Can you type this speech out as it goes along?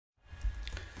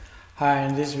Hi,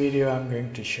 in this video I'm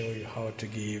going to show you how to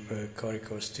give a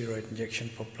corticosteroid injection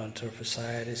for plantar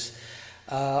fasciitis,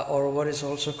 or what is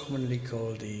also commonly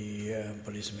called the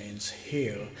policeman's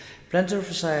heel. Plantar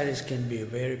fasciitis can be a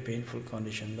very painful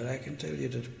condition, but I can tell you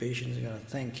that the patient is going to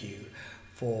thank you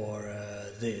for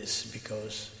this,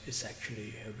 because it's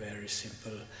actually a very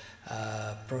simple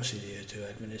procedure to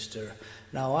administer.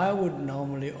 Now, I would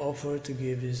normally offer to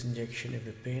give this injection if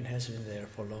the pain has been there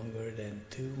for longer than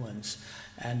 2 months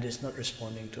and is not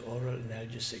responding to oral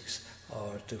analgesics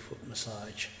or to foot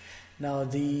massage. Now,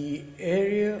 the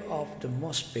area of the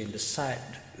most pain, the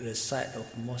site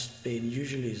of most pain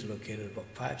usually is located about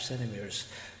 5 centimeters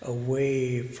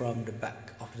away from the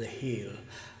back of the heel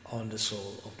on the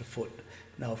sole of the foot.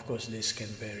 Now, of course, this can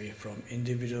vary from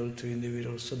individual to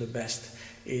individual, so the best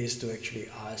is to actually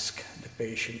ask the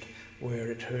patient where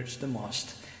it hurts the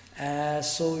most,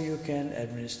 so you can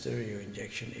administer your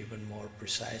injection even more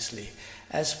precisely.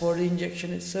 As for the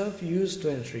injection itself, use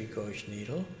 23 gauge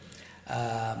needle.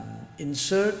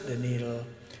 Insert the needle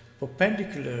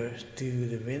perpendicular to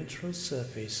the ventral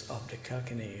surface of the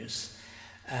calcaneus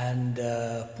and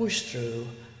push through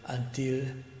until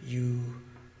you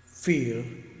feel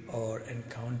or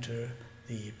encounter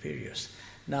the periods.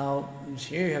 Now,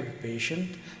 here you have a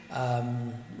patient.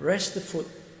 Rest the foot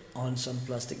on some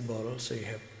plastic bottle so you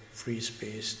have free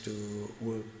space to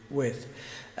work with.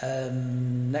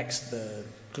 Next,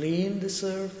 clean the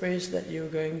surface that you're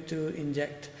going to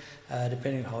inject.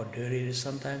 Depending on how dirty it is,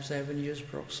 sometimes I even use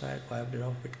peroxide, wipe it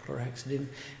off with chlorhexidine,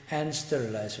 and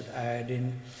sterilize with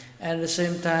iodine. And at the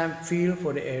same time, feel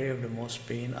for the area of the most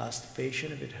pain. Ask the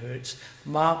patient if it hurts.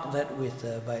 Mark that with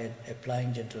by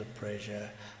applying gentle pressure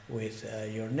with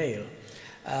your nail.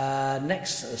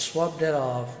 Next, swab that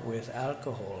off with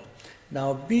alcohol.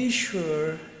 Now, be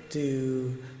sure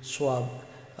to swab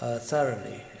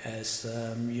thoroughly, as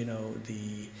you know,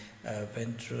 the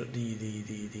ventral,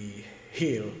 the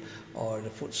heel or the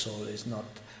foot sole is not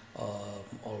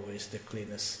always the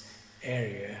cleanest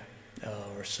area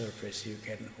or surface you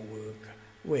can work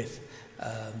with.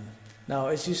 Now,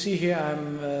 as you see here,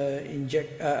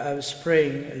 I'm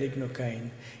spraying lignocaine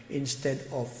instead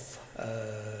of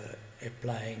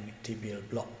applying tibial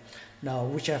block. Now,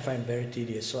 which I find very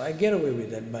tedious, so I get away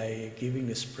with that by giving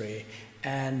the spray,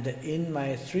 and in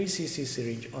my 3 cc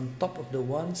syringe, on top of the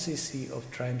 1 cc of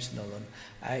triamcinolone,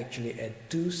 I actually add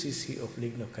 2 cc of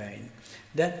lignocaine.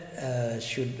 That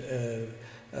should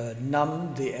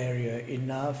numb the area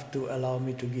enough to allow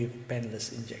me to give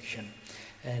painless injection.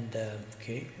 And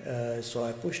so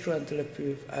I push through until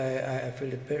I feel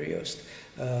the periods,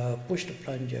 push the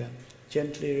plunger,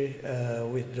 gently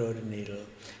withdraw the needle,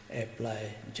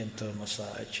 apply gentle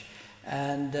massage,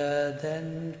 and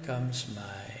then comes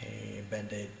my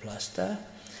band-aid plaster,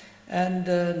 and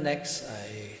next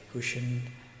I cushion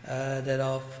that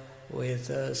off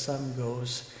with some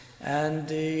gauze. And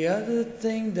the other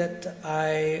thing that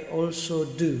I also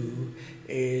do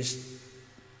is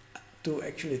to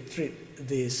actually treat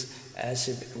this as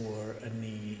if it were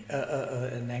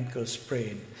an ankle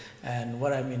sprain. And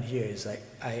what I mean here is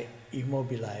I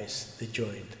immobilize the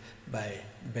joint by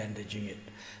bandaging it.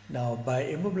 Now, by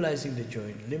immobilizing the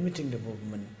joint, limiting the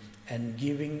movement, and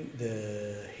giving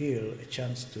the heel a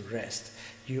chance to rest,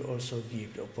 you also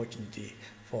give the opportunity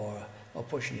for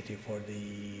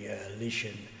the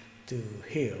lesion to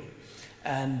heal.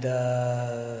 And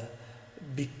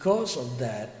because of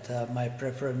that, my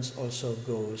preference also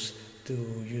goes to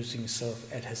using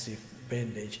self-adhesive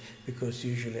bandage, because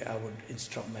usually I would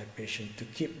instruct my patient to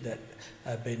keep that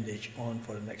bandage on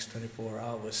for the next 24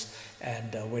 hours.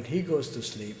 And when he goes to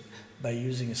sleep, by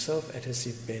using a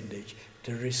self-adhesive bandage,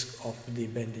 the risk of the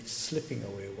bandage slipping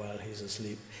away while he's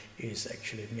asleep is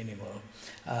actually minimal.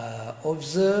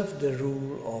 Observe the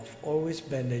rule of always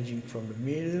bandaging from the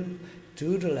middle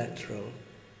to the lateral,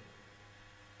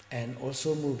 and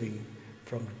also moving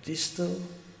from distal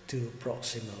to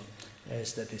proximal,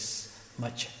 as that is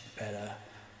much better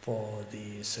for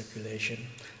the circulation.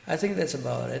 I think that's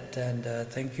about it, and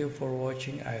thank you for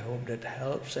watching. I hope that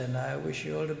helps, and I wish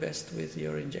you all the best with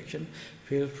your injection.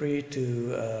 Feel free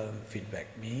to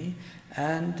feedback me,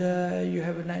 and you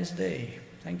have a nice day.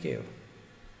 Thank you.